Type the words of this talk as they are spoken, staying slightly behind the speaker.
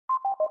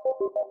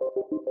Hey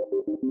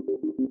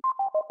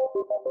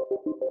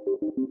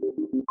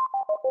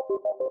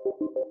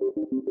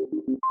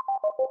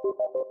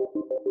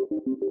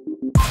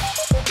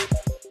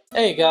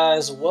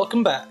guys,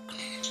 welcome back.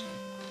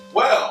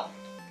 Well,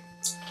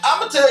 I'm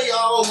gonna tell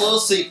y'all a little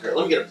secret.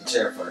 Let me get up the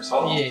chair first.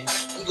 Hold on. Yeah.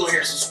 Let me go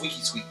hear some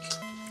squeaky squeak.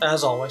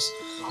 As always.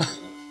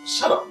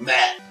 Shut up,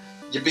 Matt.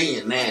 You're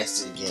being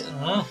nasty again.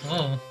 I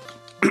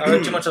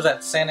heard too much of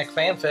that Sanic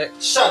fanfic.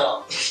 Shut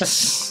up.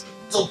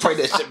 Don't play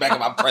that shit back in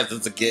my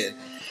presence again.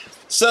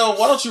 So,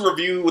 why don't you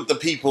review with the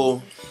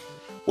people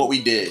what we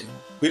did?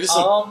 We did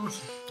some...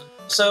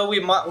 So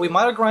we might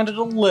have grinded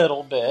a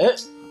little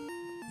bit.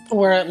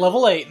 We're at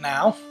level 8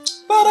 now.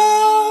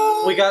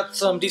 We got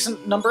some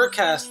decent number of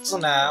casts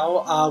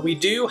now. We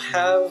do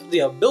have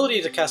the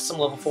ability to cast some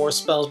level 4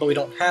 spells, but we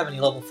don't have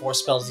any level 4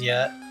 spells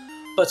yet.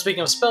 But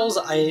speaking of spells,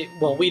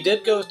 we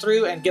did go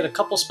through and get a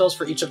couple spells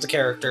for each of the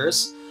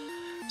characters.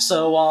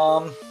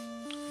 So,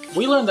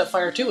 we learned that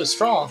Fire 2 is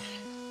strong.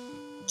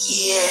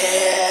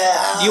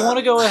 Yeah! Do you want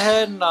to go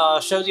ahead and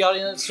show the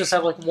audience, just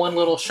have like one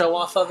little show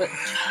off of it?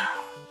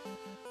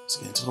 Let's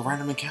get into a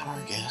random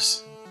encounter, I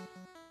guess.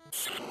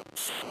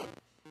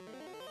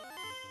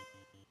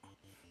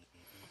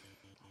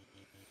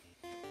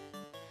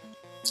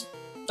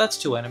 That's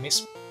 2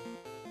 enemies.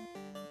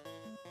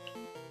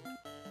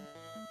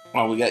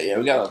 Oh, we got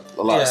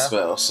a lot of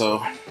spells,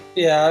 so...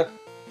 Yeah,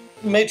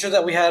 made sure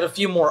that we had a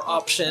few more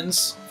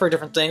options for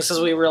different things,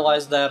 because we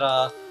realized that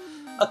a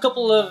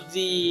couple of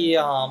the,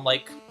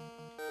 like,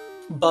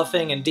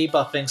 buffing and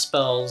debuffing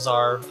spells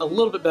are a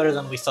little bit better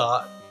than we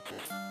thought.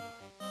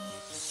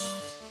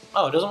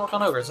 Oh, it doesn't work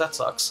on ogres, that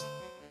sucks.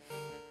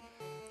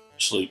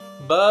 Sleep.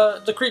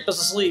 But the creep is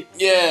asleep.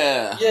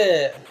 Yeah!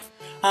 Yeah!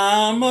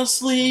 I'm a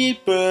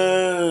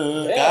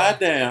sleeper! Yeah.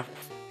 Goddamn.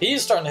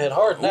 He's starting to hit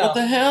hard now. What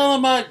the hell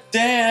am I?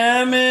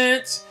 Damn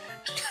it!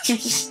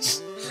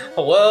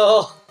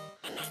 Well...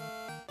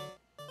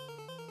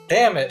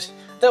 Damn it.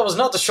 That was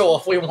not the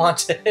show-off we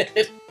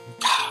wanted.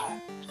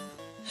 God.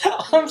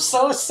 I'm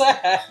so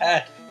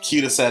sad.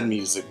 Cue the sad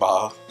music,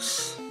 Bob.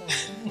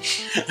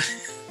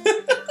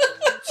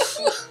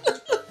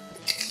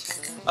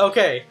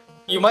 Okay,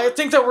 you might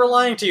think that we're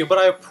lying to you, but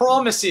I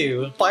promise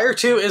you, Fire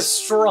 2 is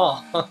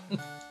strong.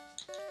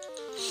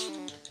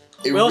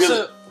 We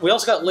also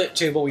got Lit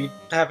 2, but we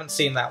haven't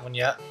seen that one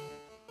yet.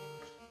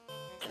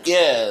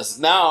 Yes,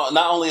 now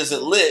not only is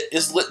it lit,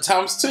 it's lit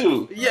times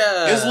 2.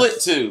 Yeah. It's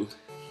lit 2.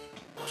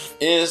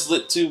 It's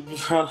lit 2.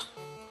 Well,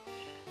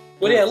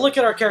 yeah, look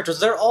at our characters.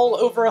 They're all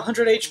over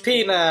 100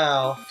 HP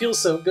now. Feels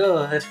so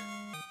good.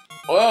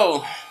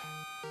 Well,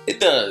 it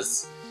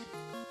does.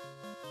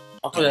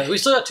 Okay. Okay, we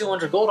still got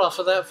 200 gold off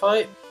of that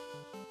fight.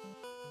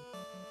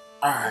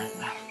 Alright.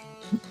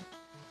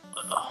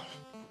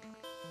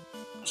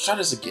 Let's try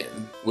this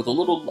again with a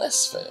little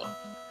less fail.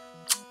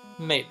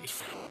 Maybe.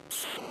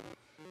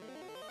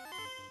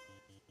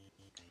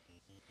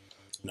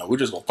 No, we're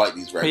just gonna fight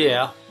these right now.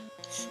 Yeah.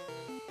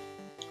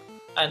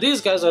 And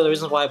these guys are the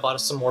reason why I bought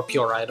us some more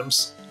pure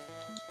items.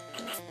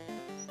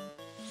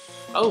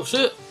 Oh,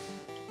 shit.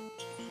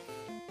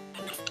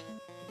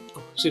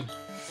 Oh, excuse me.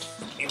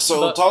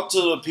 So, talk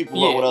to the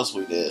people about what else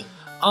we did.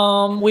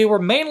 We were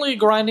mainly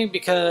grinding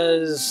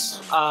because,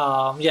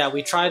 yeah,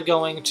 we tried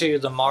going to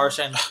the marsh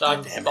and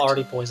I'm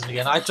already poisoned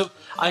again. I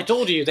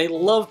told you, they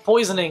love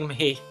poisoning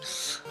me.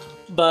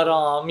 But,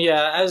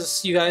 yeah,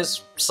 as you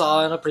guys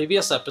saw in a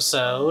previous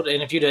episode,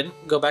 and if you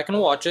didn't, go back and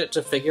watch it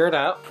to figure it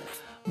out.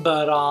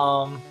 But,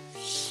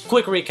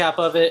 quick recap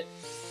of it,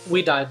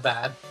 we died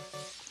bad.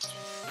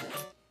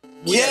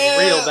 We died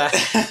real bad.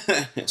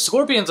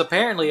 Scorpions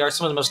apparently are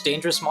some of the most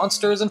dangerous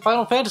monsters in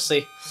Final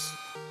Fantasy.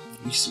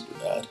 We super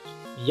bad.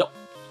 Yep.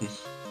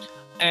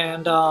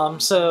 And,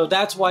 so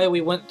that's why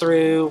we went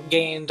through,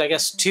 gained, I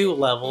guess, 2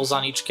 levels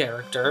on each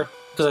character.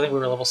 Because I think we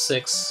were level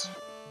 6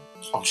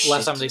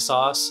 last time they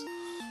saw us.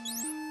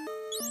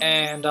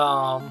 And,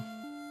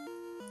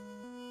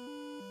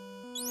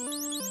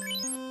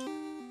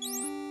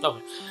 okay.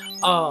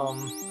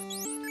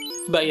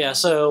 But yeah,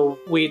 so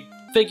we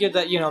figured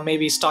that, you know,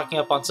 maybe stocking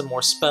up on some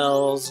more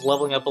spells,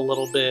 leveling up a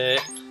little bit,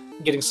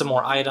 getting some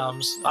more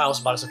items. I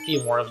also bought us a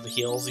few more of the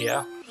heals,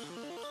 yeah.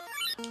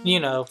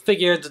 You know,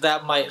 figured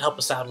that might help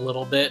us out a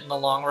little bit in the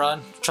long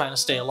run, trying to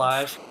stay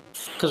alive.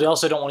 Because we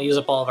also don't want to use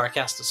up all of our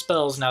casted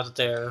spells now that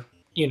they're,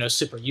 you know,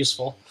 super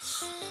useful.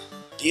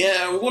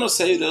 Yeah, we want to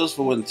save those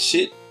for when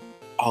shit...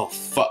 Oh,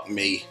 fuck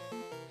me.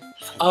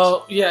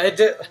 Oh, yeah, it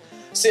did...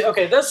 See,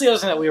 okay, that's the other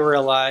thing that we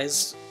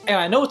realized. And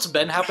I know it's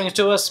been happening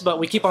to us, but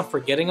we keep on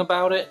forgetting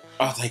about it.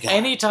 Oh, thank God.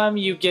 Anytime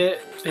you get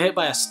hit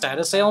by a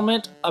status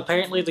ailment,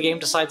 apparently the game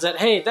decides that,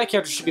 hey, that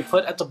character should be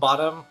put at the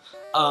bottom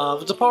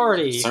of the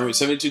party.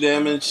 72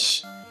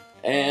 damage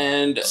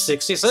and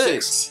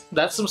 66.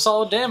 That's some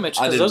solid damage.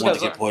 I didn't want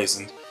to get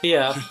poisoned.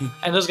 Yeah,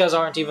 and those guys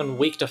aren't even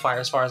weak to fire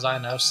as far as I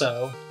know,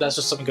 so that's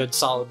just some good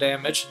solid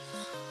damage.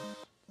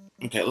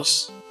 Okay,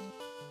 let's...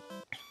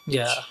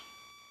 Yeah.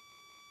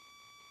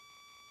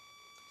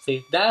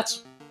 See,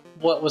 that's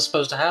what was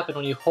supposed to happen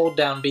when you hold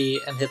down B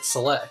and hit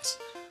select.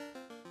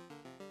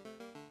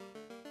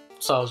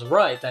 So I was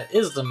right, that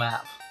is the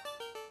map.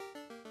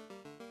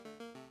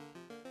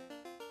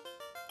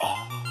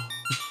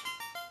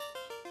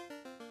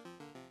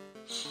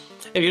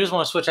 If you just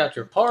want to switch out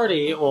your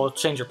party, or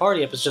change your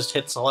party up, it's just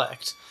hit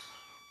select.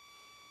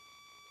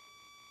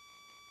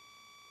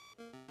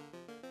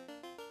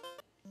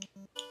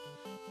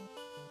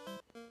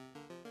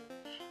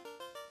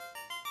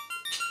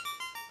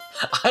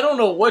 I don't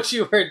know what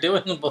you were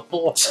doing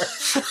before.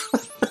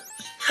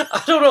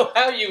 I don't know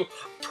how you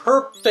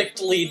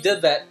perfectly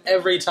did that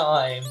every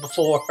time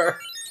before.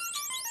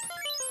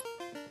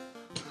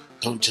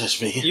 Don't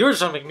judge me. You were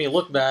just trying to make me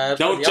look bad.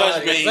 Don't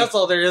judge me. That's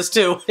all there is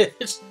to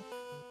it.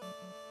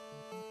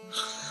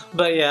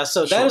 But yeah,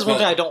 so that is one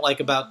thing I don't like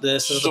about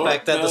this, is the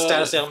fact that the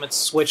status elements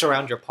switch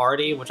around your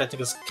party, which I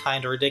think is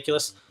kind of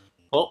ridiculous.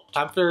 Well,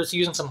 time for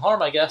using some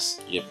harm, I guess.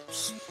 Yep.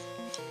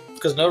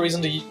 Because no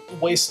reason to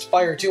waste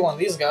Fire 2 on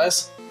these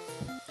guys.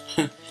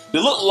 They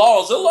look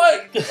lost. They're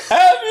like,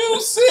 have you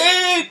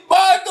seen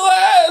my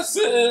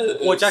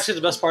glasses? Which actually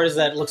the best part is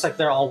that it looks like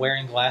they're all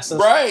wearing glasses.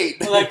 Right.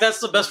 Like, that's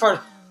the best part.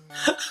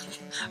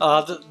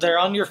 They're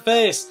on your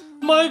face.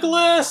 My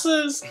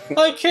glasses!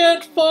 I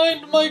can't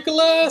find my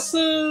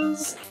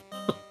glasses!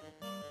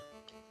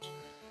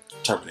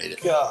 Terminated.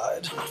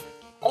 God.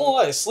 Oh,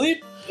 I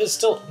sleep is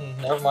still...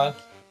 never mind.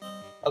 I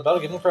was about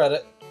to give them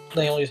credit.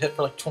 They only hit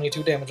for like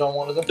 22 damage on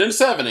one of them. Then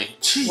 70.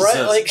 Jesus.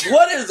 Right, like...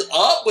 What is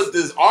up with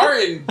this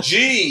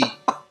RNG?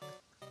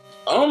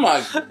 Oh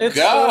my It's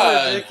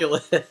god. so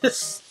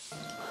ridiculous.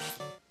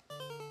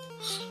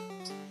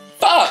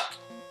 Fuck!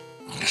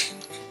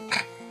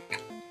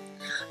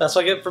 That's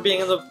what I get for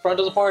being in the front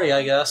of the party,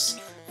 I guess.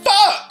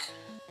 Fuck!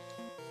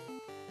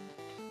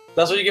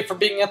 That's what you get for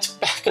being at the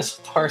back of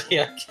the party,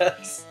 I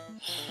guess.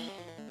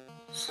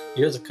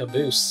 You're the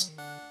caboose.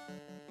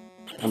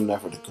 I'm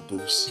never the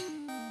caboose.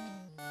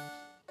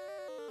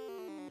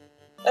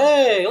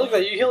 Hey, look at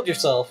that, you healed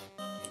yourself.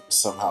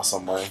 Somehow,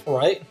 someway.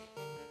 Right?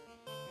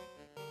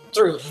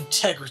 Through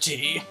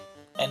integrity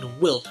and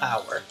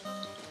willpower.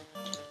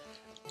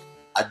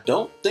 I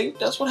don't think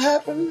that's what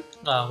happened.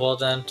 Oh, well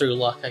then, through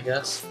luck, I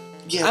guess.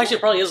 Yeah. Actually,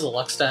 it probably is a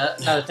luck stat,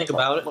 now to think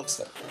about it. Luck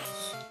stat.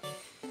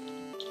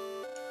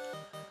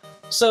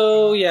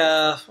 So,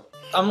 yeah,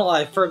 I'm gonna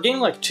lie, for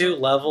gaining like 2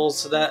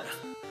 levels, that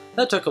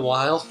took a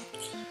while.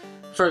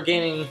 For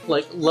gaining,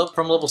 like,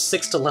 from level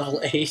 6 to level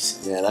 8.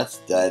 Yeah,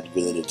 that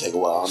really did take a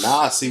while. Now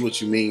I see what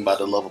you mean by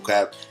the level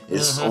cap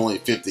is only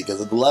 50,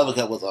 because if the level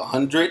cap was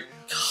 100,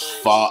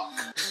 fuck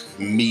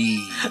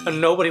me.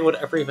 And nobody would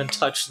ever even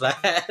touch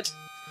that.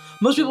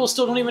 Most people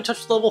still don't even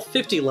touch the level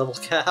 50 level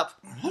cap.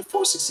 That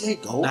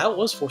 468 gold? That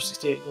was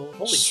 468 gold.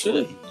 Holy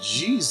shit.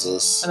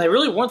 Jesus. And they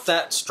really weren't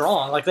that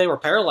strong. Like, they were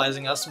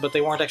paralyzing us, but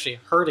they weren't actually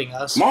hurting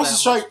us. Monster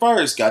Strike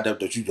first. Goddamn,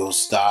 don't you don't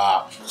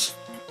stop.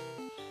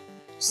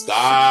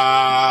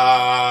 Stop.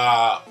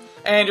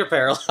 And you're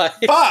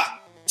paralyzed.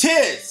 Fuck.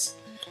 Tis.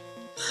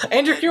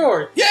 And you're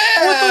cured. Yeah.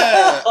 What the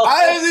hell?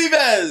 I am the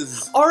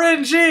best.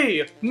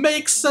 RNG.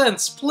 Makes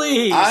sense,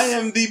 please. I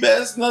am the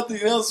best.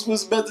 Nothing else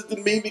was better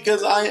than me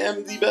because I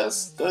am the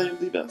best. I am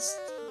the best.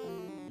 I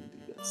am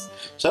the best.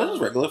 Should I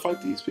just regular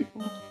fight these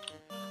people?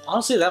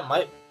 Honestly, that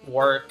might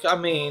work. I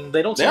mean,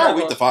 they don't... They are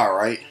weak to fire,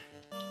 right?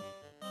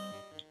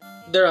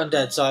 They're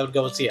undead, so I would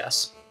go with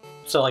yes.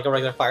 So, like a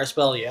regular fire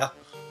spell, yeah.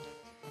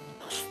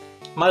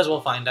 Might as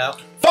well find out.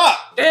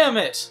 Fuck! Damn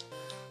it!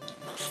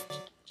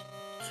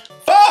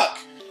 Fuck!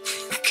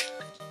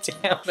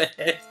 Damn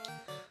it.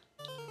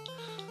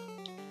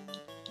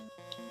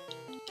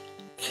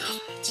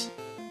 God.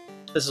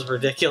 This is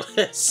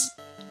ridiculous.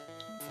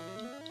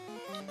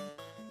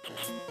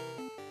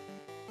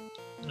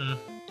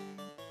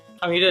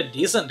 I mean, you did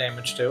decent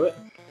damage to it.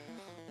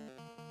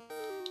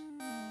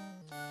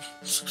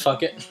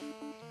 Fuck it.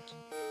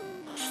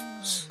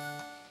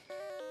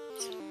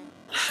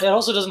 It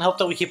also doesn't help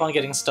that we keep on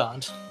getting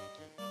stunned.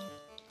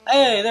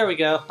 Hey, there we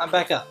go. I'm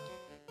back up.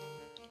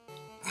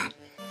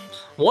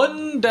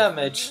 1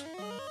 damage.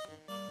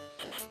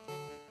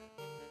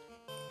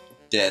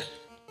 Dead.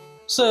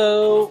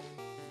 So,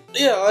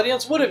 yeah,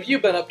 audience, what have you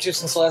been up to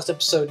since the last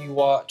episode you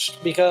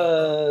watched?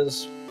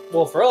 Because,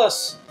 well, for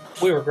us,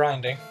 we were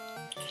grinding.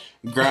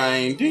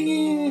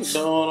 Grinding,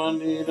 don't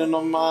need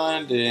no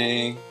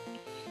minding.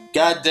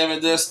 God damn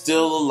it, they're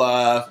still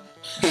alive.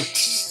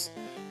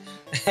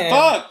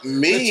 Fuck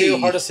me. The 2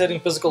 hardest hitting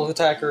physical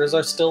attackers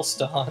are still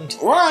stunned.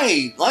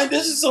 Right, like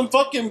this is some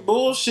fucking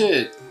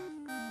bullshit.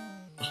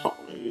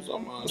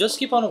 Just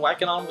keep on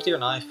whacking on with your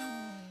knife.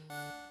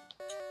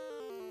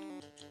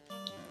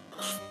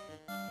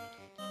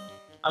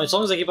 I mean, as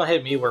long as they keep on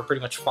hitting me, we're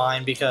pretty much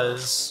fine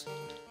because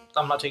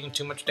I'm not taking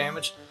too much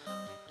damage.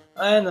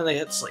 And then they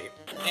hit sleep.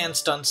 And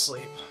stun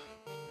sleep.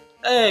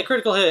 Hey,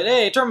 critical hit.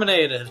 Hey,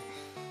 terminated.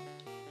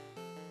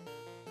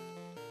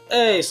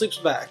 Hey, sleep's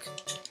back.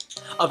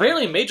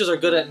 Apparently mages are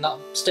good at not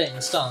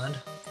staying stunned.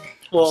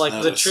 Well, like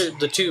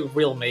the 2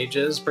 real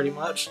mages, pretty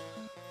much.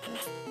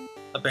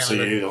 Apparently.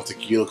 So you don't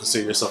think you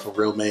consider yourself a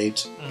real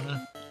mage?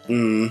 I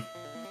don't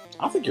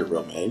think you're a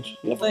real mage.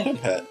 You have a pimp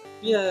hat.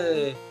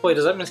 Yay! Wait,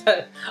 does that mean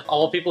that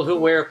all people who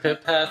wear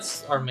pip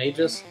hats are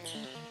mages?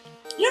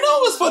 You know,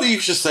 it's funny you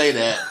should say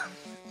that.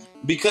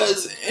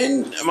 Because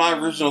in my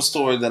original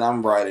story that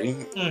I'm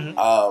writing,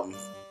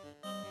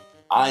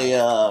 I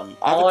have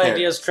all a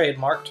ideas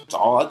trademarked. It's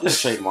all I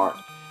just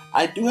trademarked.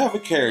 I do have a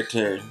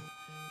character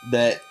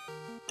that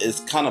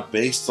is kind of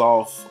based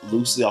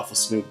loosely off of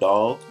Snoop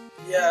Dogg.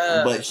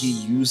 Yeah. But he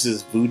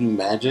uses voodoo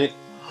magic.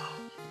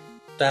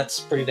 That's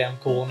pretty damn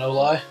cool, no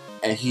lie.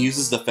 And he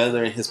uses the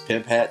feather in his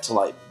pimp hat to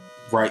like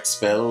write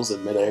spells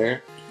in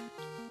midair.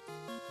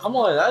 I'm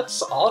like,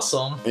 that's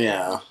awesome.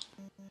 Yeah.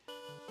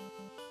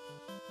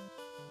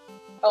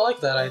 I like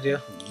that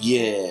idea.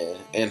 Yeah,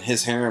 and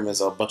his harem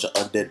is a bunch of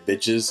undead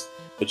bitches,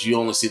 but you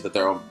only see that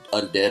they're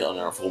undead on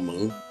a full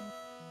moon.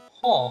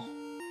 Huh.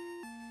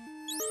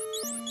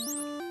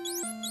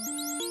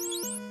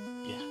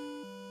 Yeah.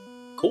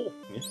 Cool.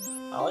 Yeah.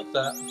 I like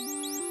that.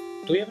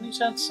 Do we have any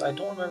tents? I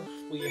don't remember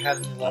if we had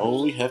any left.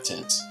 Oh, we have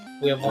tents.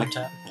 We have one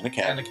tent. And a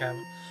cabin. And a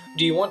cabin.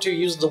 Do you want to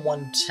use the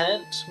one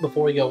tent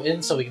before we go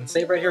in so we can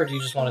save right here, or do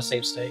you just want to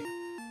save state?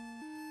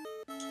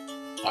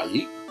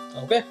 Aye.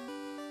 Okay.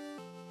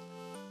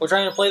 We're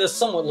trying to play this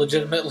somewhat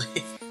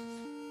legitimately.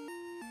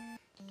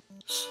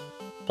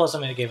 Plus, I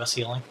mean, it gave us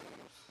healing.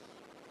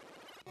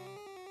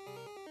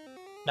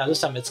 Now,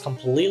 this time it's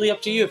completely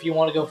up to you if you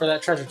want to go for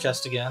that treasure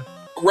chest again.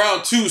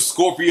 Round 2,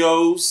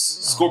 Scorpions.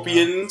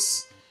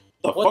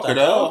 The What fuck the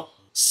are hell?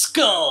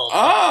 Skull!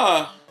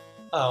 Ah!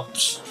 Oh.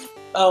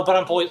 Oh, but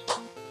I'm poisoned.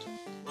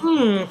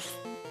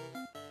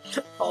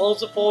 All of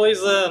the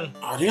poison.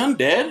 Are they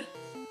undead?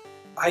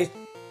 I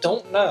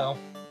don't know.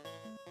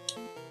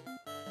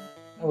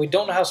 We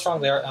don't know how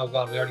strong they are. Oh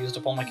god, we already used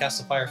up all my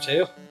cast of fire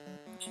too.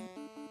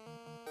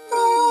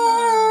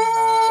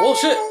 Well,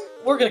 shit.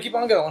 We're gonna keep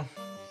on going.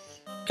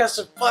 Cast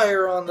a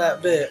fire on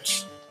that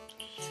bitch.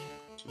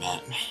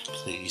 Matt,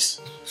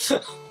 please.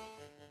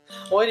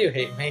 Why do you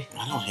hate me?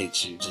 I don't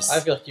hate you, just...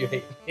 I feel like you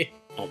hate me.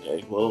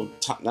 Okay, well,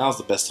 now's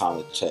the best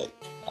time to check.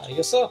 I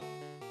guess so.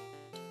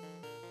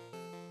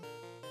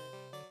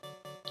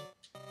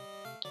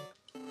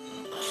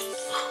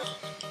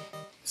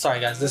 Sorry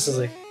guys, this is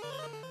a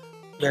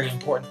very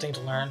important thing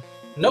to learn.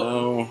 Nope.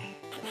 No.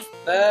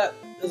 That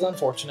is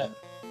unfortunate.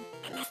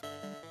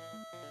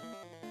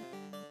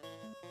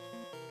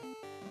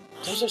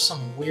 Those are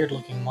some weird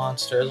looking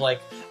monsters.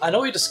 Like, I know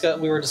we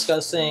were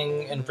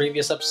discussing in a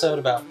previous episode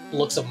about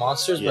looks of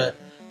monsters, but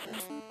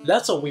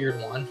that's a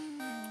weird one.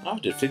 Oh,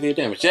 did 58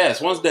 damage.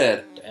 Yes, one's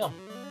dead. Damn.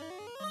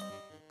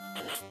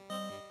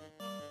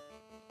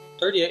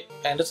 38,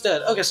 and it's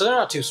dead. Okay, so they're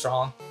not too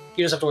strong.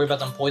 You just have to worry about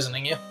them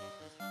poisoning you.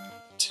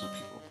 2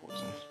 people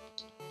poisoned.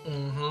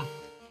 Mm-hmm.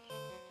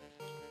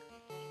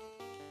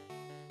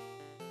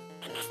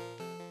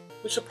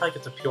 We should probably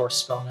get the pure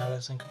spell now that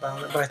I think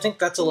about it. But I think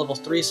that's a level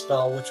 3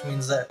 spell, which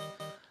means that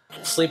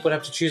Sleep would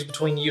have to choose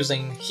between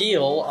using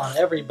heal on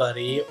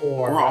everybody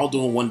or... We're all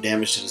doing 1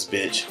 damage to this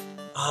bitch.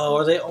 Oh,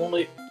 are they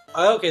only...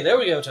 Oh, okay, there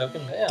we go,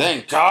 Token. Yeah.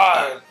 Thank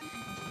God!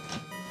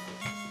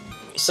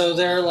 So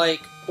they're,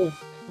 like,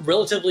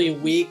 relatively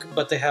weak,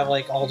 but they have,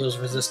 like, all those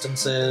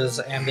resistances,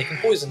 and they can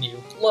poison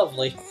you.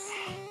 Lovely.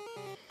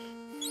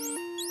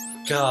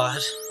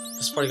 God.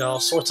 This party got all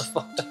sorts of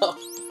fucked up.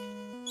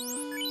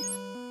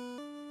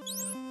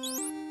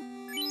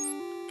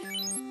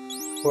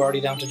 We're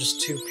already down to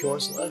just 2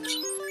 pures left.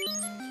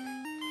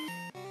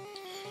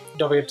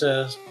 Don't forget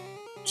to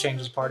change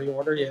his party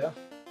order, yeah.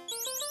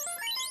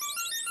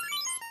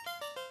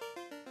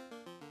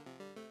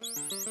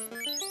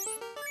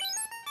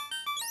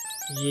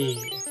 Yeah.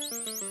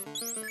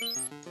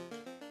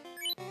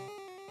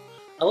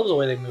 I love the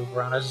way they move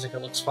around, I just think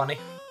it looks funny.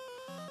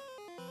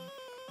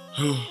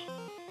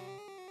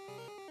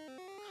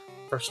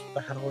 First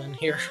battle in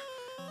here.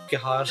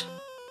 God.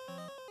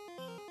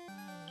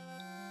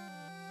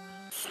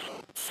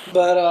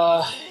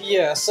 But,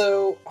 yeah,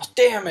 so... Oh,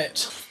 damn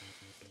it!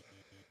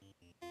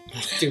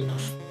 Do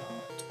not...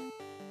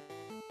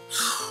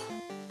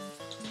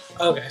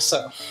 Okay,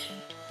 so...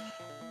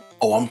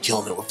 Oh, I'm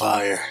killing it with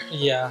fire.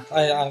 Yeah,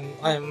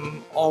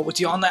 I'm all with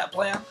you on that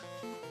plan.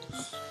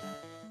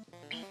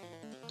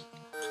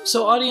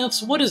 So,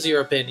 audience, what is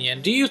your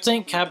opinion? Do you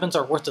think cabins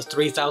are worth the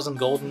 3,000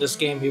 gold in this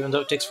game, even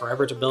though it takes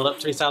forever to build up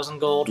 3,000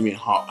 gold? You mean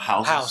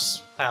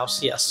houses?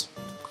 House, yes.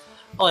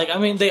 Like, I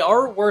mean, they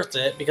are worth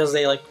it because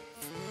they, like,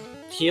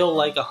 heal,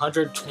 like,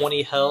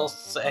 120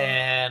 health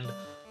and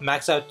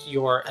max out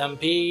your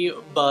MP,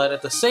 but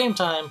at the same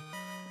time,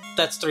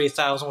 that's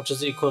 3,000, which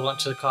is the equivalent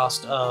to the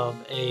cost of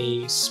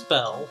a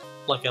spell,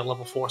 like a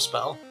level 4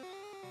 spell.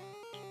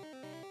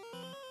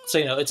 So,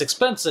 you know, it's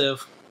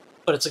expensive,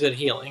 but it's a good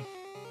healing.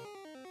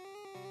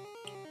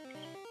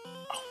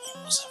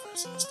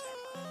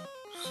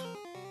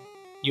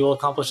 You will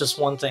accomplish this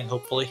one thing,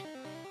 hopefully.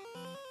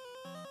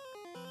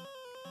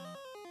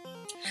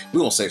 We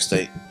won't save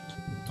state.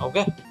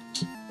 Okay.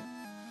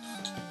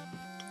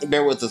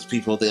 Bear with us,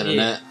 people, of the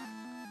internet.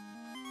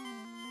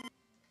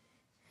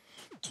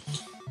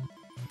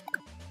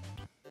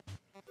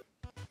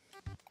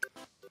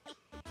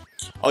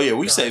 Oh yeah,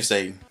 we save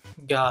state.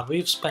 God,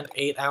 we've spent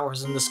 8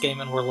 hours in this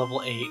game and we're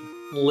level 8.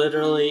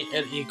 Literally,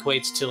 it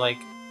equates to like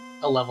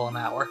a level an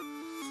hour.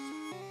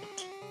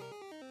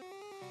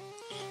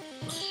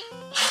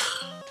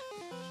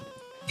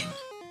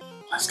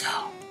 Let's go.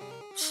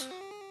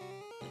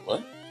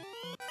 What?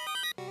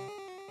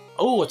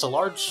 Oh, it's a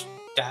large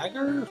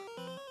dagger?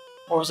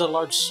 Or is it a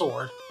large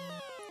sword?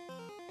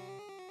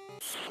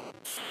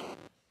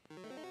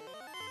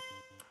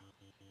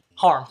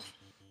 Harm.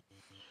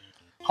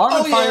 Harm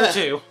and fire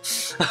too.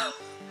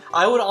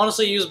 I would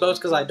honestly use both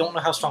because I don't know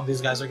how strong these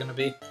guys are going to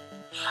be.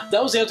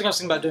 That was the other thing I was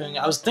thinking about doing.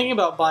 I was thinking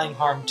about buying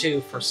Harm 2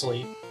 for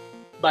sleep,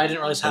 but I didn't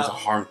realize how. There's a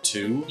Harm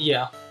 2?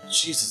 Yeah.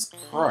 Jesus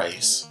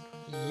Christ.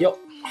 Yep.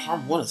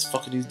 Harm 1 is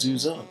fucking these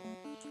dudes up.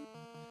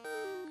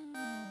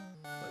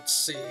 Let's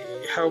see.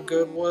 How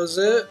good was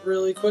it?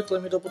 Really quick,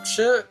 let me double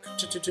check.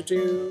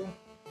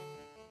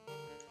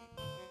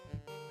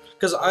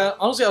 Because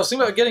honestly, I was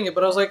thinking about getting it,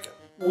 but I was like,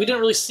 we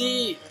didn't really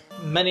see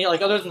many,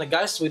 like, other than the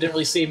Geists, we didn't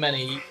really see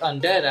many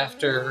undead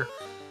after,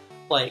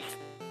 like,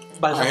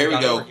 by the time here we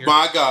go.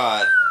 My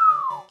God.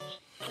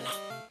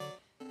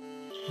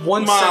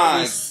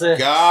 176.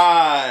 My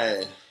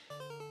God.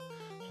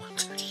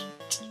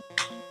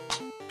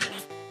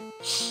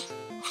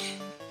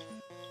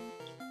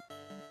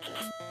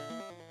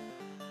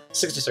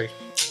 63.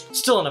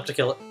 Still enough to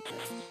kill it.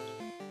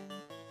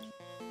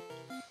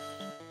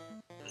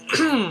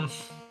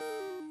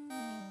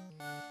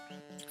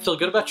 Feel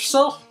good about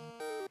yourself?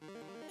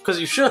 Because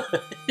you should.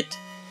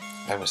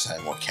 I wish I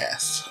had more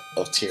casts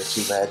of tier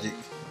 2 magic.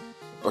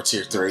 Or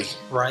tier 3.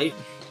 Right?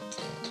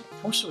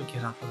 How much did we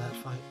get out of that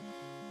fight?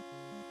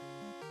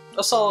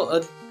 I saw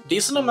a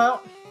decent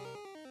amount.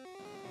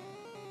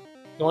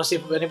 You want to see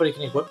if anybody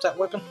can equip that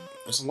weapon?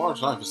 It's a large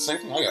knife. It's the same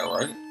thing I got,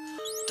 right?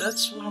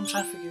 That's what I'm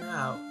trying to figure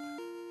out.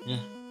 Yeah.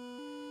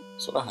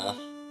 That's what I have.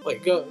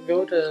 Wait, go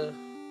to...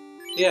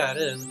 Yeah, it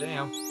is.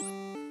 Damn.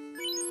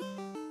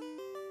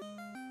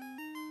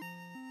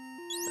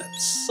 That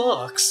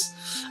sucks.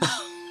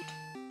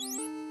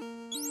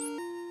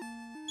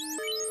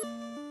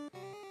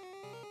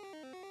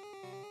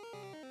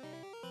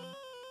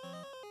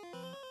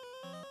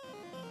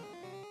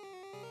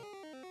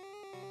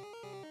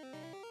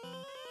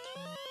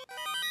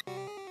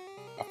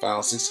 I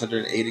found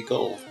 680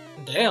 gold.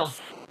 Damn.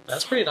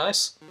 That's pretty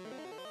nice.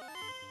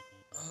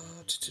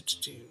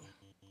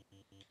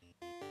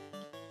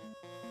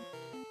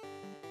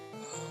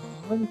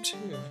 Harm 2.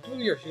 Oh,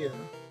 you're here.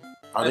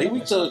 Are they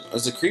weak to...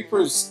 Is the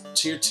creepers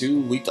tier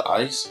 2 weak to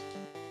ice?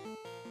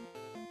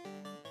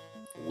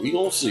 We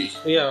gonna see.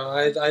 Yeah,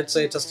 I'd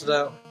say test it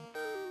out.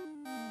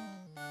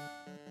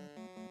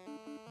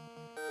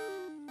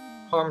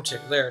 Harm 2,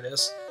 there it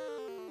is.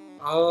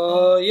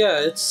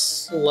 Yeah,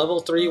 it's level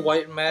 3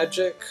 white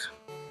magic.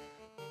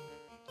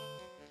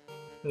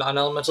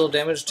 Non-elemental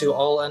damage to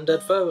all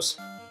undead foes.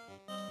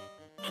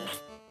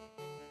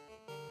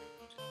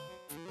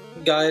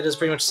 Guide is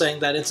pretty much saying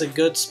that it's a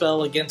good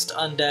spell against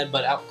undead,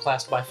 but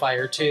outclassed by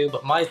fire 2.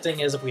 But my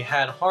thing is, if we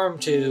had Harm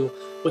 2,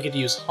 we could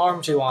use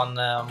Harm 2 on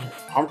them.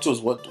 Harm 2 is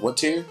what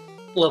tier?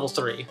 Level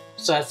 3.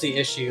 So that's the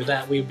issue,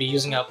 that we'd be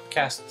using up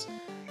casts.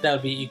 That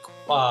would be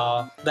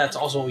that's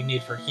also what we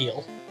need for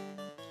heal.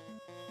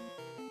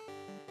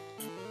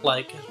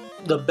 Like,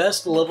 the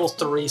best level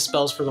 3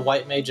 spells for the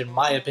White Mage, in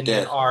my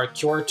opinion, are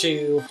Cure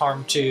 2,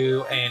 Harm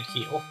 2, and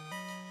Heal.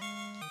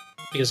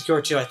 Because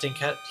Cure 2, I think,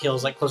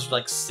 heals like closer to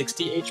like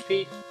 60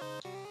 HP.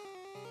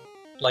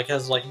 Like,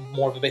 has like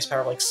more of a base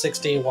power of like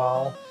 60,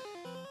 while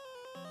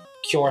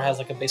Cure has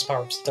like a base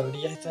power of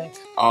 30, I think.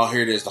 Oh,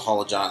 here it is, the Hall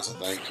of Giants, I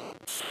think.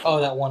 Oh,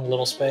 that one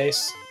little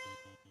space.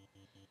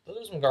 Those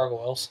are some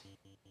gargoyles.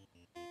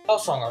 How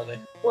strong are they?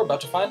 We're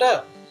about to find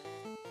out.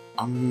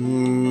 Or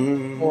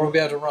we'll be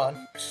able to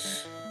run.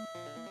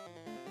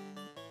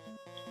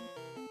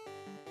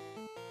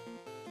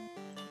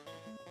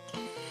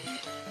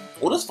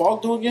 What does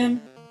Fog do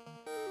again?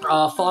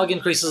 Fog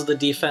increases the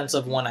defense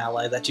of one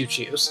ally that you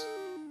choose.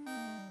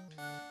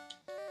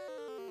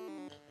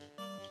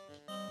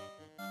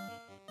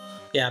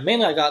 Yeah,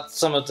 mainly I got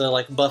some of the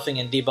like buffing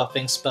and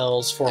debuffing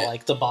spells for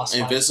like the boss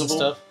fights and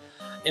stuff.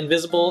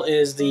 Invisible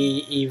is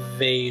the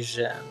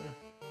evasion.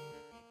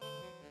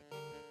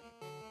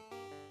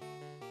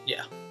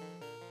 Yeah.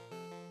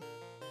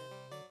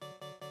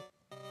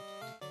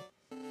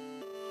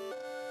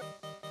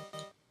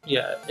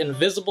 Yeah,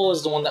 Invisible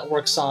is the one that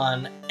works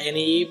on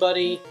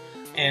anybody,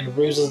 and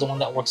Ruse is the one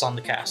that works on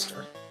the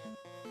caster.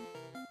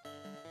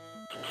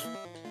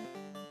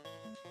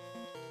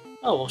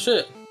 Oh, well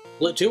shit.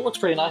 Lit 2 works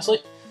pretty nicely.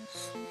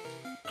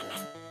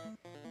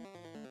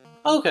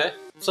 Okay,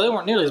 so they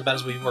weren't nearly as bad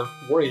as we were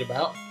worried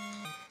about.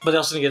 But they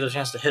also didn't get a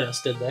chance to hit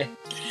us, did they?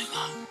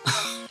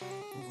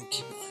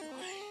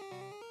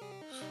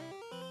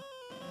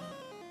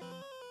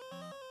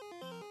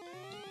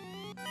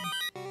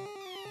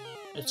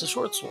 It's a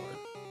short sword.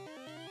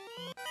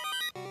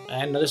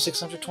 And another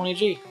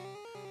 620G.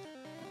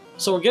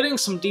 So we're getting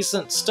some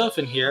decent stuff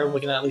in here, and we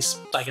can at least,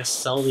 I guess,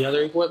 sell the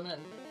other equipment.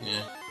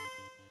 Yeah.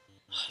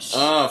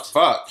 Oh,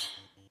 fuck.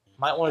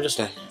 Might want to just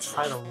Okay.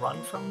 try to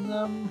run from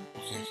them.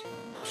 Okay.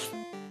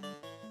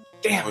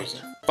 Damn it.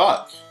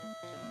 Fuck.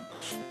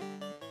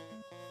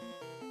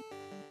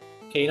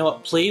 Okay, you know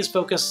what? Please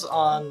focus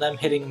on them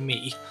hitting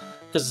me.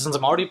 Because since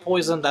I'm already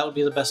poisoned, that would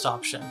be the best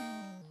option.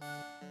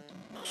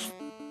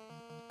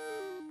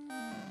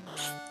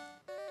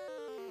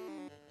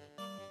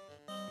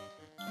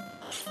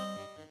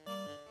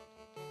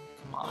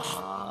 Come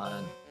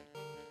on.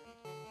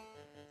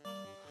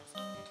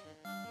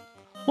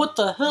 What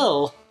the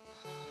hell?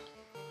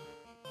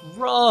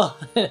 Run!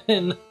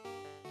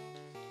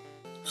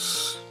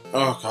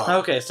 Oh god.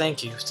 Okay,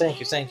 thank you. Thank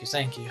you, thank you,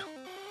 thank you.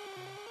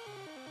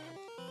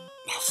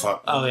 Oh,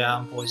 fuck. Oh yeah,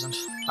 I'm poisoned.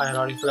 I had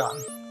already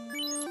forgotten.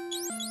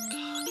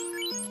 God.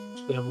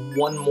 We have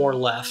one more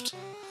left.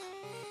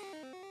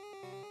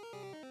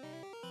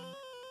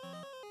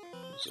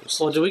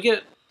 Well, did we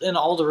get in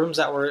all the rooms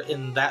that were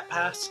in that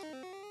pass?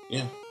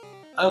 Yeah.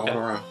 Okay. All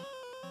around.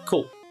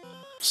 Cool.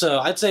 So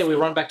I'd say we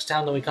run back to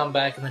town, then we come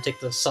back, and then take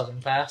the southern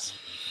pass.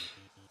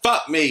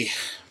 Fuck me.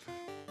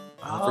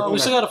 We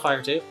still got a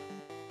fire too.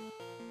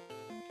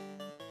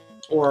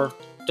 Or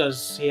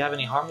does he have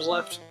any harms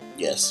left?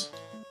 Yes.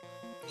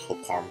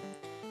 Hope harm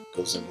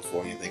goes in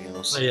before anything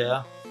else.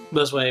 Yeah.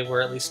 This way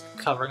we're at least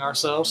covering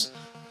ourselves.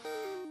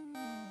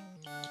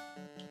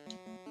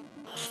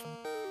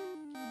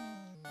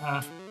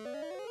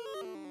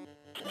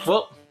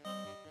 Well,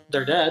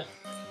 they're dead.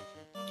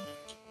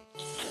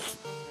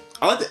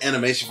 I like the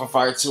animation for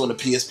Fire 2 in the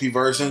PSP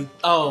version.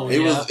 Oh,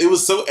 It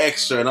was so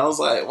extra, and I was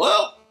like,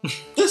 well,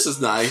 this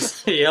is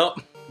nice. Yep.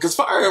 Because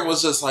Fire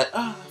was just like,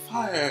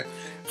 fire.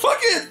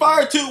 Fucking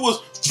Fire 2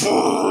 was...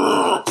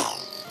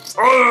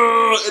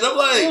 and I'm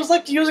like... It was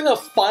like using a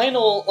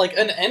final, like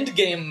an end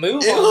game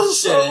move. It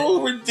was shit.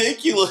 so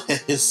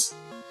ridiculous.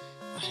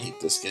 I hate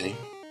this game.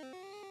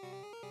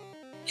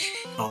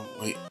 Oh,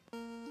 wait.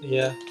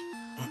 Yeah.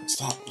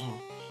 Stop.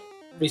 Oh.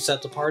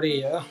 Reset the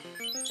party, yeah.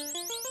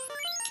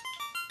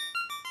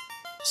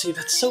 See,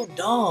 that's so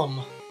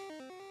dumb.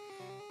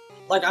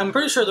 Like, I'm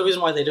pretty sure the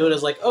reason why they do it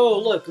is like, oh,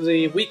 look,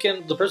 the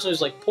person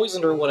who's like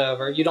poisoned or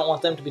whatever, you don't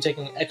want them to be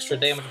taking extra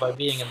damage by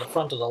being in the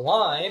front of the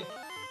line.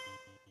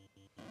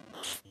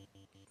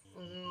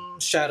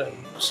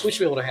 Shadows. We should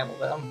be able to handle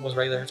them with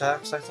regular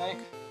attacks, I think.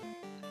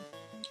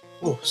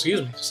 Oh,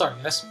 excuse me. Sorry,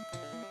 guys.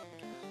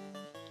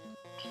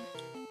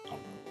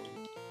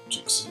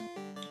 Jinx it.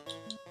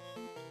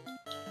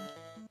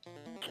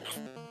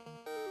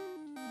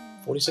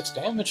 46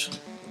 damage.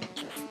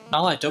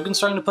 Not like Token's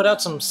starting to put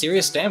out some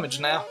serious damage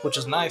now, which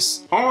is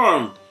nice.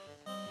 Harm!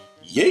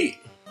 Yay!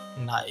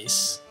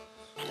 Nice.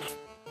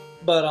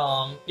 But,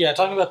 yeah,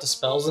 talking about the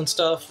spells and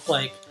stuff,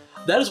 like,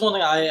 that is one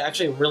thing I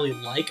actually really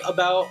like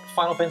about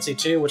Final Fantasy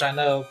II, which I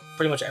know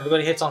pretty much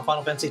everybody hates on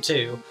Final Fantasy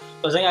II.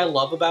 But the thing I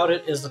love about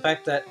it is the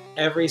fact that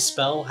every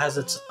spell has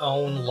its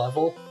own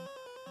level.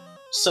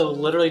 So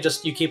literally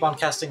just you keep on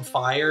casting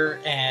fire,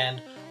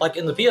 and like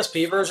in the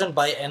PSP version,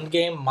 by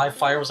endgame, my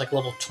fire was like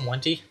level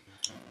 20.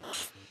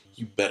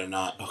 You better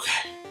not.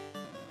 Okay.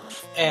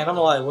 And I'm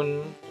like,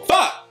 when...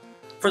 Fuck!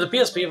 For the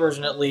PSP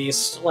version at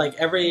least, like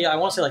every, I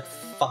want to say like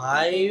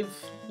 5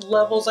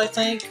 levels, I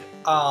think,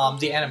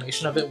 the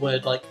animation of it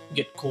would like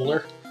get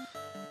cooler,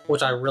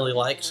 which I really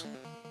liked.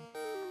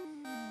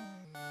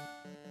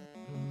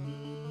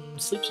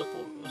 Sleep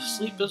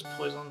is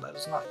poison. That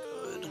is not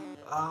good.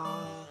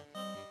 I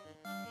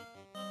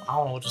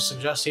don't know what to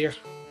suggest here.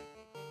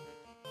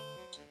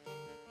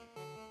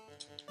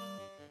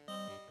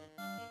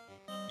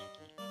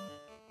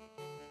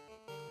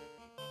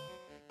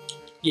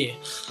 Yeah.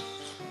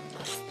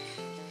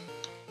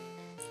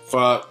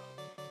 Fuck.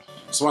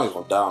 Somebody's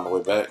gonna die on the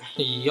way back.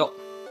 Yup.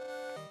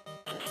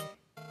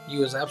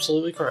 You is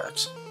absolutely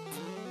correct.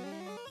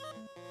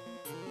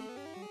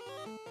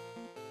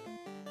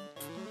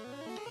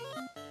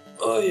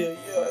 Oh yeah,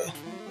 yeah.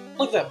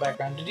 Look at that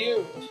background.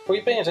 Were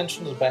you paying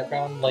attention to the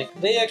background? Like,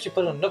 they actually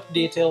put enough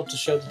detail to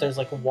show that there's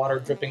like water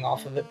dripping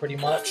off of it pretty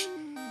much.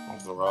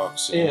 Off the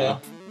rocks. Yeah.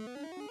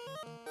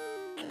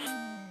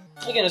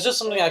 Again, it's just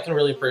something I can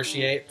really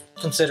appreciate,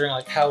 considering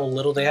like how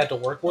little they had to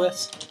work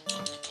with.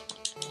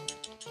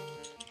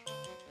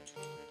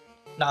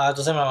 Nah, at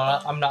the same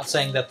time, I'm not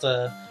saying that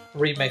the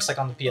remakes like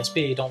on the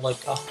PSP don't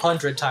look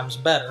 100 times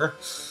better,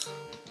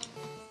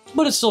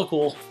 but it's still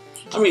cool.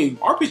 I mean,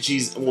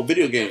 RPGs, well,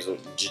 video games in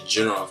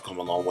general have come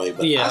a long way,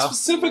 but yeah. I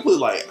specifically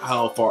like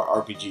how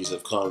far RPGs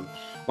have come.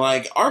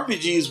 Like,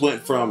 RPGs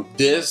went from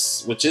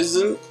this, which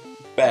isn't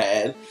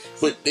bad,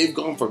 but they've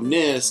gone from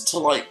this to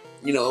like,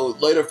 you know,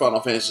 later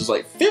Final Fantasy,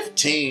 like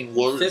 15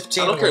 was,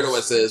 15 I don't care what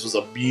it says, was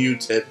a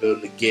beautiful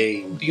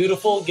game.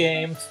 Beautiful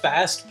game,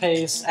 fast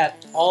paced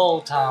at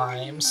all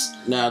times.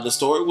 Now, the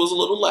story was a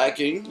little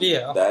lacking.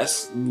 Yeah.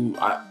 That's,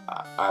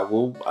 I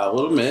will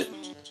admit.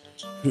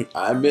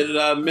 I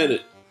admit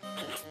it.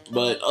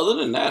 But other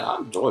than that, I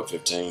enjoyed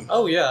 15.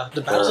 Oh yeah,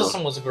 the battle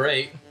system was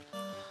great.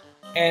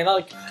 And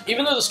like,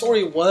 even though the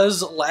story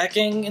was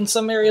lacking in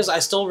some areas, I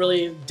still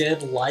really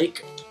did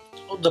like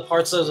the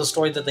parts of the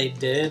story that they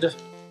did,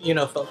 you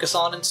know, focus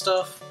on and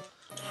stuff.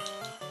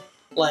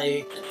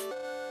 Like,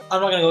 I'm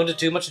not going to go into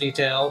too much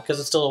detail because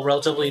it's still a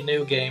relatively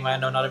new game. I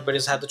know not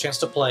everybody's had the chance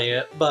to play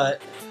it,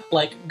 but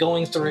like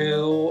going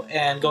through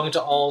and going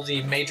to all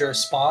the major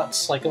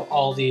spots, like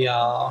all the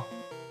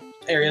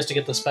areas to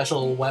get the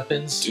special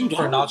weapons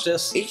for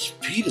Noctis.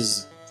 HP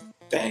does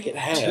Baggett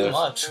have? Too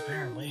much,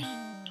 apparently.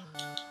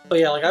 But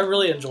yeah, like I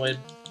really enjoyed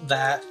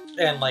that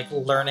and like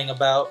learning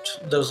about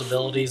those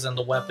abilities and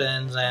the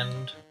weapons,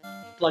 and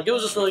like it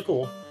was just really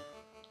cool.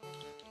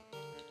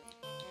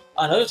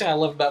 Another thing I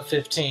love about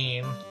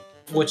 15,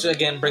 which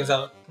again brings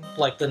out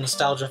like the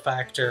nostalgia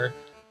factor,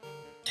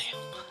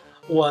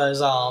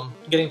 was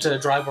getting to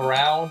drive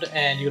around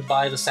and you'd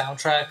buy the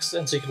soundtracks,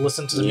 and so you could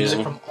listen to the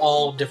music from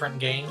all different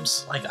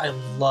games. Like I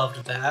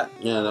loved that.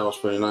 Yeah, that was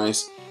pretty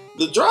nice.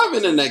 The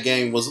driving in that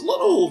game was a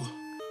little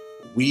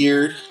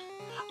weird.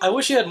 I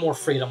wish you had more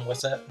freedom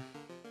with it.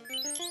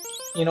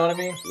 You know what I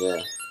mean?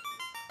 Yeah.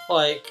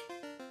 Like,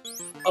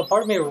 a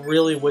part of me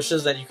really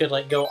wishes that you could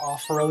like go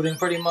off-roading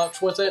pretty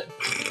much with it.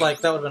 Like,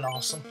 that would have been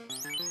awesome.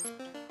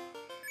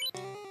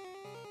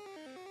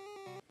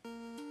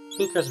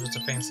 Who cares if it's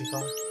a fancy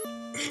car?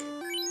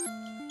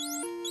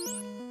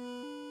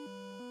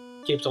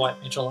 Keep the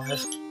white mage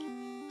alive.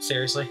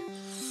 Seriously.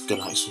 Good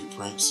night, sweet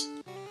prince.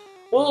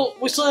 Well,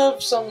 we still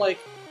have some, like,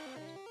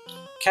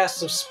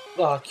 casts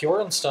of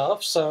cure and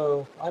stuff,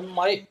 so I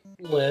might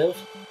live.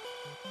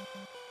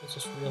 It's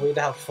just really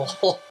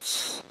doubtful.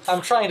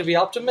 I'm trying to be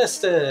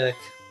optimistic.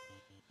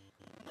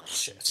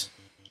 Shit.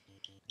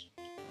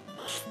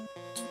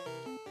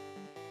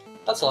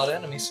 That's a lot of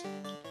enemies.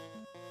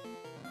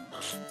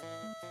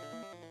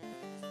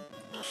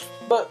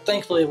 But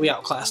thankfully we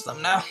outclassed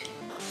them now.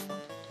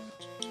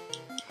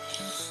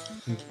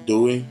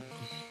 Do we?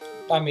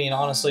 I mean,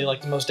 honestly,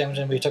 like the most damage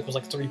anybody took was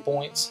like 3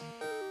 points.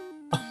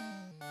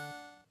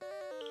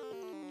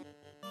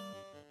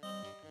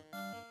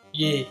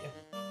 Yeah.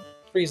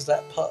 Freeze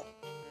that pup.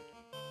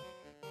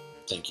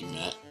 Thank you,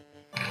 Matt.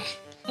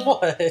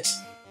 What?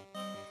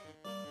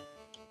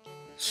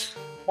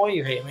 Why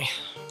you hate me?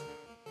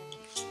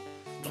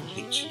 I don't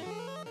hate you.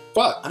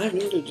 Fuck, I didn't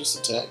mean to just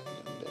attack.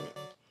 Damn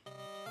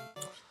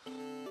it.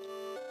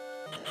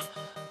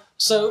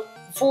 So,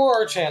 for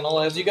our channel,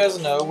 as you guys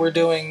know, we're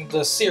doing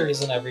the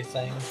series and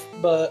everything,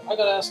 but I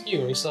gotta ask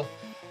you, Resa,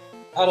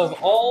 out of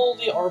all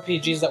the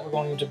RPGs that we're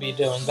going to be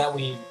doing, that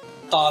we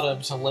thought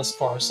of to list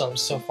for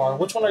ourselves so far,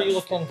 which one are you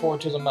looking forward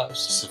to the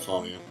most?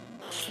 Symphonia.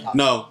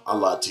 No, I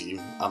lied to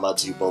you. I lied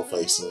to you both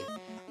facely.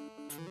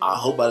 I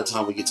hope by the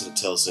time we get to the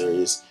Tale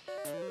series,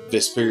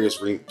 Vesperia's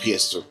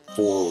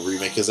PS4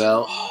 remake is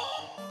out.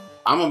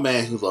 I'm a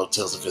man who loved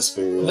Tales of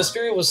Vesperia.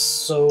 Vesperia was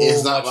so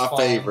It's not much my fun.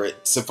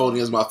 favorite.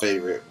 Symphonia is my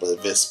favorite. But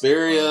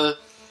Vesperia,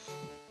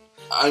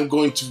 I'm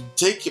going to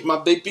take my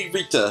baby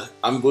Rita.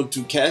 I'm going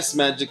to cast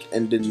magic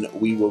and then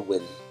we will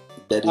win.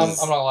 That is... I'm not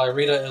gonna lie,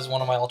 Rita is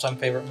one of my all-time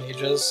favorite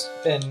mages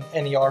in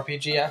any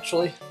RPG,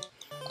 actually.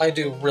 I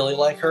do really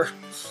like her.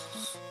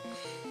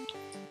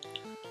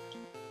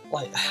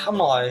 Like, I'm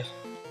not gonna lie,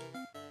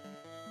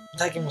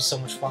 that game was so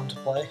much fun to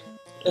play.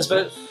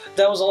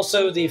 That was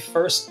also the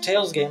first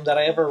Tales game that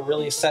I ever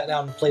really sat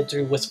down and played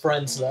through with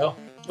friends, though,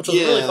 which was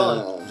really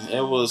fun.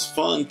 It was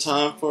fun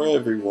time for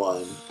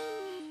everyone.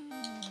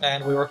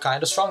 And we were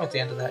kind of strong at the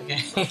end of that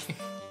game.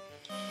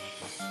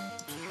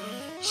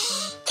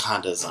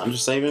 Kinda is an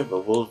understatement,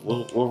 but we'll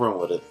run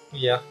with it.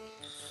 Yeah.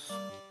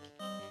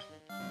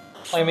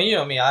 I mean, you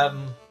know me, I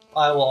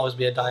will always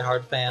be a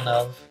diehard fan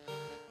of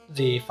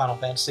the Final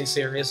Fantasy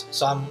series,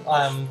 so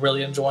I'm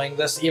really enjoying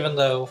this, even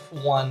though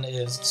 1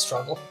 is the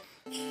struggle.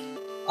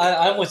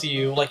 I'm with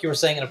you, like you were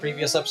saying in a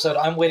previous episode,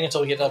 I'm waiting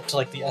until we get up to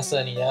like the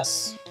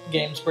SNES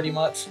games pretty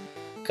much,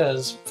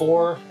 because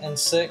 4 and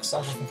 6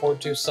 I'm looking forward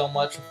to so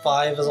much.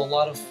 5 is a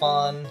lot of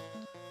fun.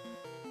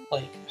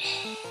 Like,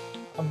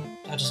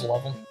 I just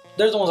love them.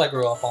 They're the ones I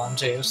grew up on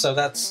too, so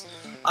that's...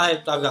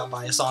 I've got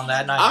bias on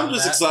that. And I'm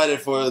just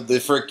excited for the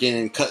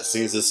freaking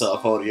cutscenes in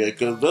Symphonia,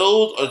 because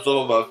those are some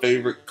of my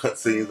favorite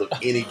cutscenes of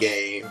any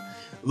game.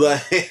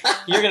 Like,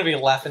 you're gonna be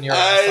laughing your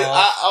ass off.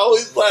 I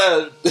always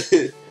laugh.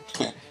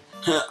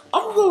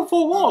 I'm going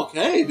for a walk.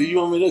 Hey, do you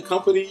want me to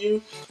accompany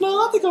you?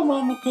 No, I think I'm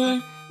okay.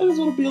 I just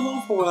want to be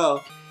alone for a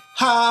while.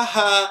 Ha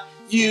ha,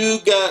 you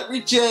got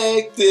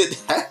rejected.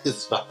 That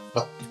is my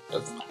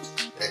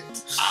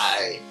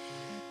I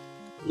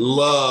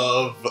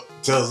love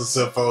Tales of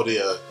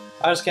Symphonia.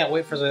 I just can't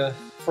wait for the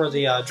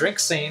drink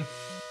scene.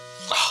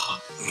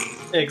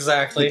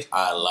 Exactly.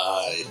 I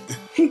lied.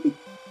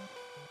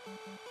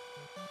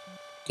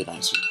 Good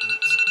night, sweet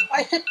prince.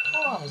 I hit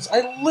pause.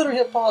 I literally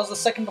hit pause the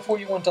second before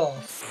you went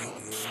off.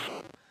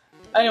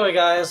 Anyway,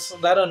 guys,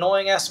 that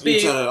annoying ass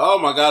beat. Oh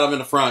my god, I'm in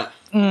the front.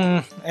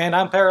 And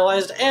I'm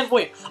paralyzed. And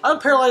wait, I'm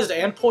paralyzed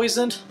and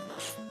poisoned.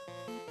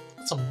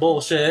 That's some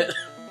bullshit.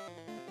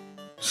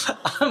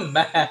 I'm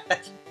mad.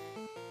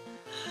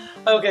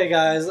 Okay,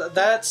 guys,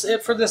 that's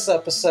it for this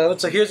episode.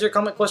 So here's your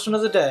comment question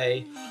of the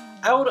day.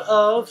 Out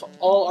of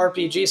all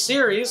RPG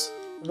series,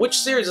 which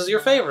series is your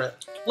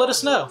favorite? Let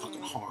us know.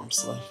 Fucking harm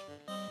slave.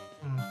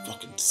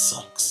 Fucking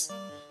sucks.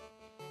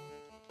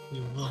 We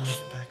will make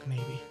it back,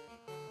 maybe.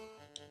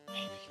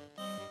 Maybe.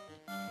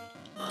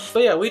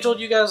 But yeah, we told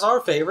you guys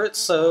our favorites,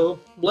 so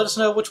let us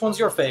know which one's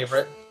your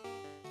favorite.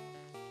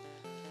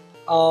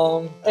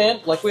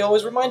 And like we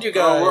always remind you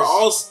guys, we're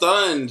all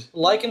stunned.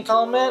 Like and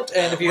comment,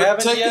 and if you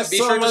haven't yet, be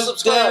sure to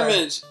subscribe.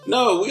 Damage.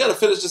 No, we gotta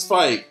finish this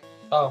fight.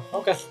 Oh,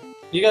 okay.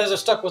 You guys are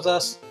stuck with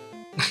us.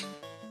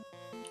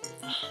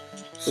 I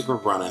think we're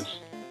running.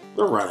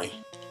 We're running.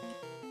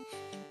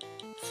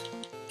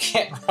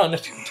 Can't run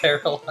if you're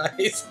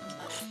paralyzed.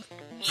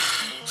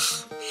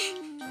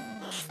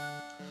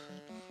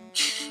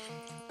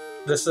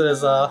 This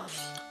is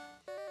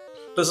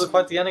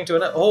quite the ending to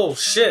it. Oh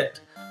shit!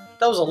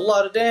 That was a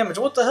lot of damage.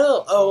 What the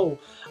hell? Oh,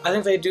 I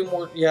think they do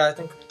more. Yeah, I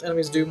think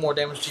enemies do more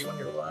damage to you when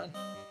you're alive.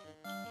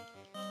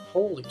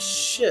 Holy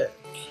shit!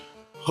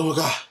 Oh my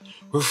god,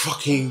 we're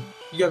fucking.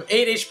 You have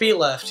 8 HP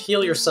left.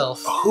 Heal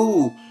yourself.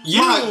 Who? You!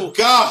 My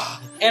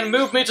god! And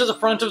move me to the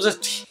front of the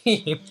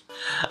team.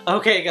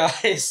 Okay,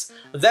 guys,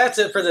 that's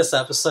it for this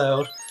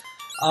episode.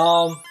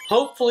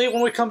 Hopefully,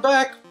 when we come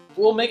back,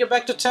 we'll make it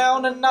back to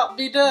town and not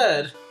be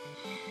dead.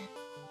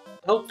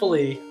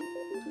 Hopefully.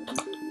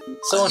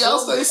 So y'all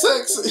stay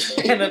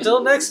sexy. And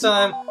until next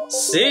time,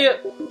 see ya.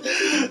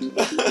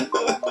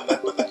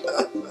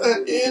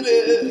 Get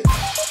it.